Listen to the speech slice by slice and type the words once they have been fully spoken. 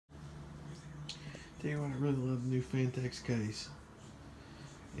Tell you what, I really love the new Fantex case.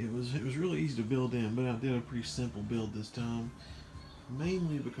 It was really easy to build in, but I did a pretty simple build this time,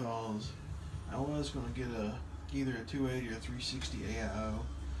 mainly because I was going to get either a 280 or a 360 AIO. I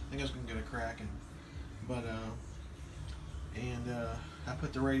think I was going to get a Kraken, but I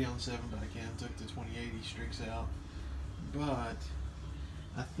put the Radeon 7 back in, took the 2080 Strix out, but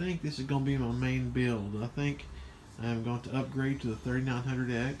I think this is going to be my main build. I think I'm going to upgrade to the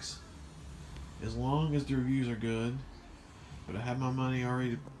 3900X as long as the reviews are good. But I have my money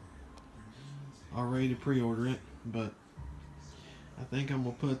already to pre-order it. But I think I'm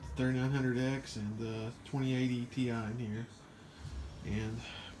gonna put the 3900X and the 2080 Ti in here, and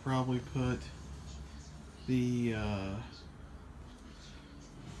probably put the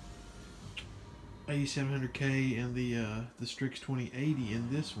 8700K and the Strix 2080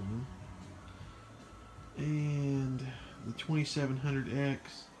 in this one, and the 2700X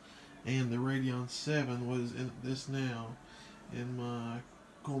and the Radeon 7 was in this now in my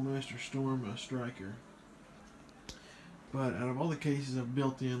Coolmaster Storm Striker. But out of all the cases I've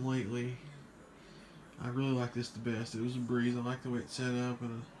built in lately, I really like this the best. It was a breeze. I like the way it's set up,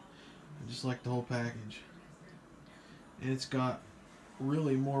 and I just like the whole package. And it's got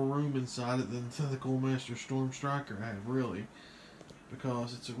really more room inside it than the Coolmaster Storm Striker I have, really,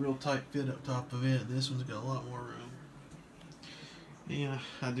 because it's a real tight fit up top of it. This one's got a lot more room. Yeah,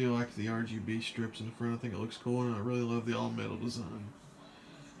 I do like the RGB strips in the front. I think it looks cool, and I really love the all-metal design.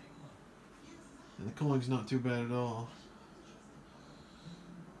 And the cooling's not too bad at all.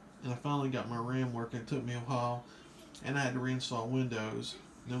 And I finally got my RAM working. It took me a while, and I had to reinstall Windows.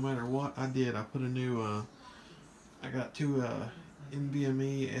 No matter what I did, I put a new, I got two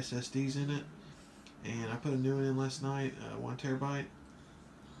NVMe SSDs in it, and I put a new one in last night, 1 terabyte.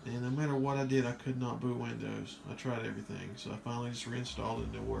 And no matter what I did, I could not boot Windows. I tried everything, so I finally just reinstalled it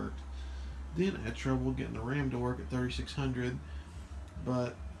and it worked. Then I had trouble getting the RAM to work at 3600,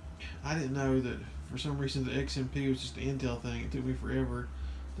 but I didn't know that for some reason the XMP was just an Intel thing. It took me forever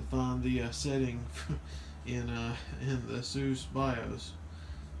to find the setting in the ASUS BIOS.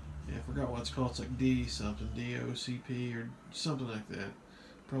 Yeah, I forgot what it's called. It's like D something, DOCP or something like that.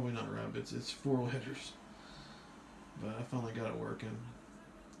 Probably not right, but it's 4 letters. But I finally got it working.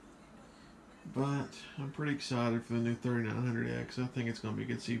 But I'm pretty excited for the new 3900X. I think it's going to be a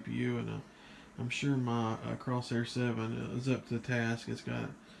good CPU, and I'm sure my Crosshair 7 is up to the task. It's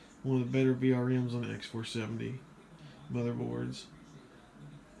got one of the better VRMs on the X470 motherboards.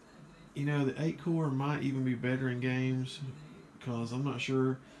 You know, the 8-core might even be better in games, because I'm not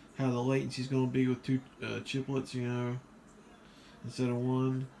sure how the latency is going to be with 2 chiplets, you know, instead of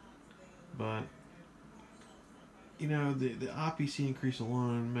 1. But you know, the IPC increase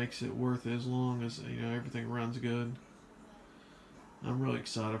alone makes it worth it as long as, you know, everything runs good. I'm really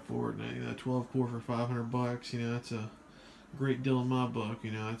excited for it. Now, you know, 12 core for $500, you know, that's a great deal in my book.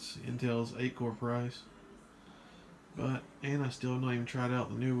 You know, it's Intel's 8-core price. But, and I still have not even tried out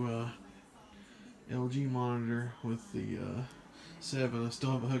the new LG monitor with the 7. I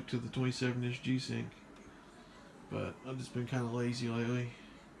still haven't hooked to the 27-inch G-Sync. But I've just been kind of lazy lately.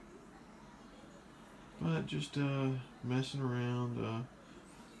 But just messing around.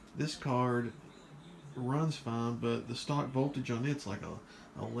 This card runs fine, but the stock voltage on it's like a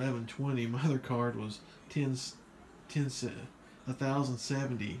 1120. My other card was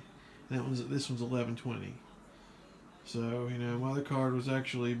 1070, and this one's 1120. So you know, my other card was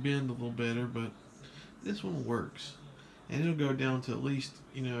actually bend a little better, but this one works, and it'll go down to at least,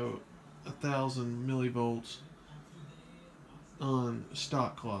 you know, 1000 millivolts on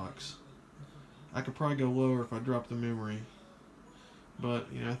stock clocks. I could probably go lower if I dropped the memory, but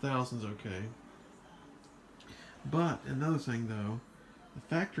you know, 1000's okay. But another thing though, the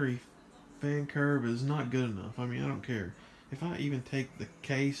factory fan curve is not good enough. I mean, I don't care if I even take the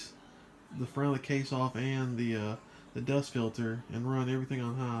case, the front of the case off, and the dust filter, and run everything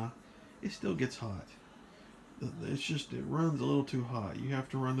on high, it still gets hot. It's just, it runs a little too hot. You have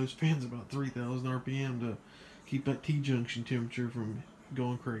to run those fans about 3000 RPM to keep that T-junction temperature from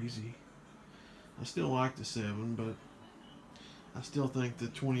going crazy. I still like the 7, but I still think the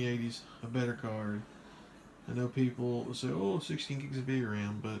 2080's a better card. I know people say, oh, 16 gigs of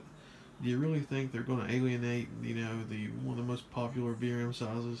VRAM, but do you really think they're going to alienate, you know, one of the most popular VRAM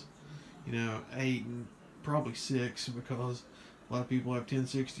sizes? You know, 8 and probably 6, because a lot of people have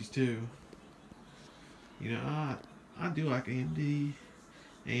 1060s too. You know, I do like AMD,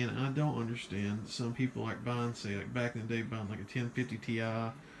 and I don't understand some people like buying, say, like back in the day, buying like a 1050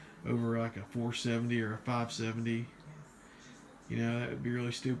 Ti over like a 470 or a 570. You know, that would be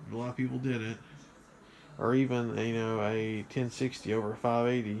really stupid. A lot of people did it. Or even, you know, a 1060 over a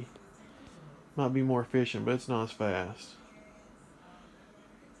 580. Might be more efficient, but it's not as fast.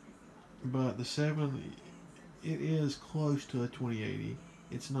 But the 7, it is close to a 2080.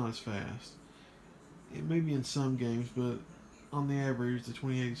 It's not as fast. It may be in some games, but on the average, the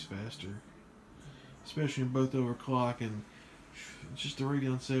 2080 is faster. Especially in both overclock and just the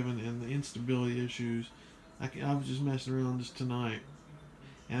Radeon 7 and the instability issues. I was just messing around just tonight,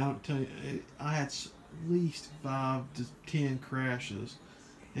 and I don't tell you, I had at least 5 to 10 crashes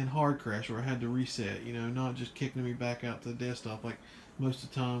and hard crash where I had to reset. Not just kicking me back out to the desktop like most of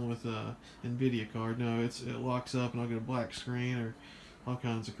the time with NVIDIA card. No, it locks up and I'll get a black screen or all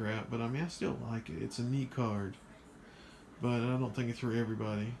kinds of crap. But I mean, I still like it. It's a neat card, but I don't think it's for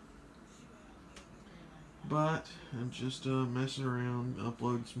everybody. But I'm just messing around,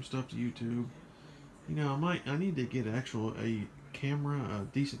 uploading some stuff to YouTube. I need to get a camera, a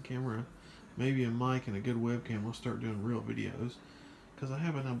decent camera, maybe a mic and a good webcam. I'll start doing real videos, because I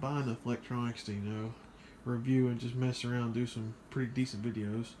haven't bought enough electronics to review and just mess around and do some pretty decent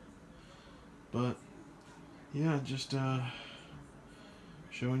videos. But yeah, just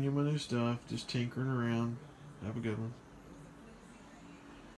showing you my new stuff, just tinkering around. Have a good one.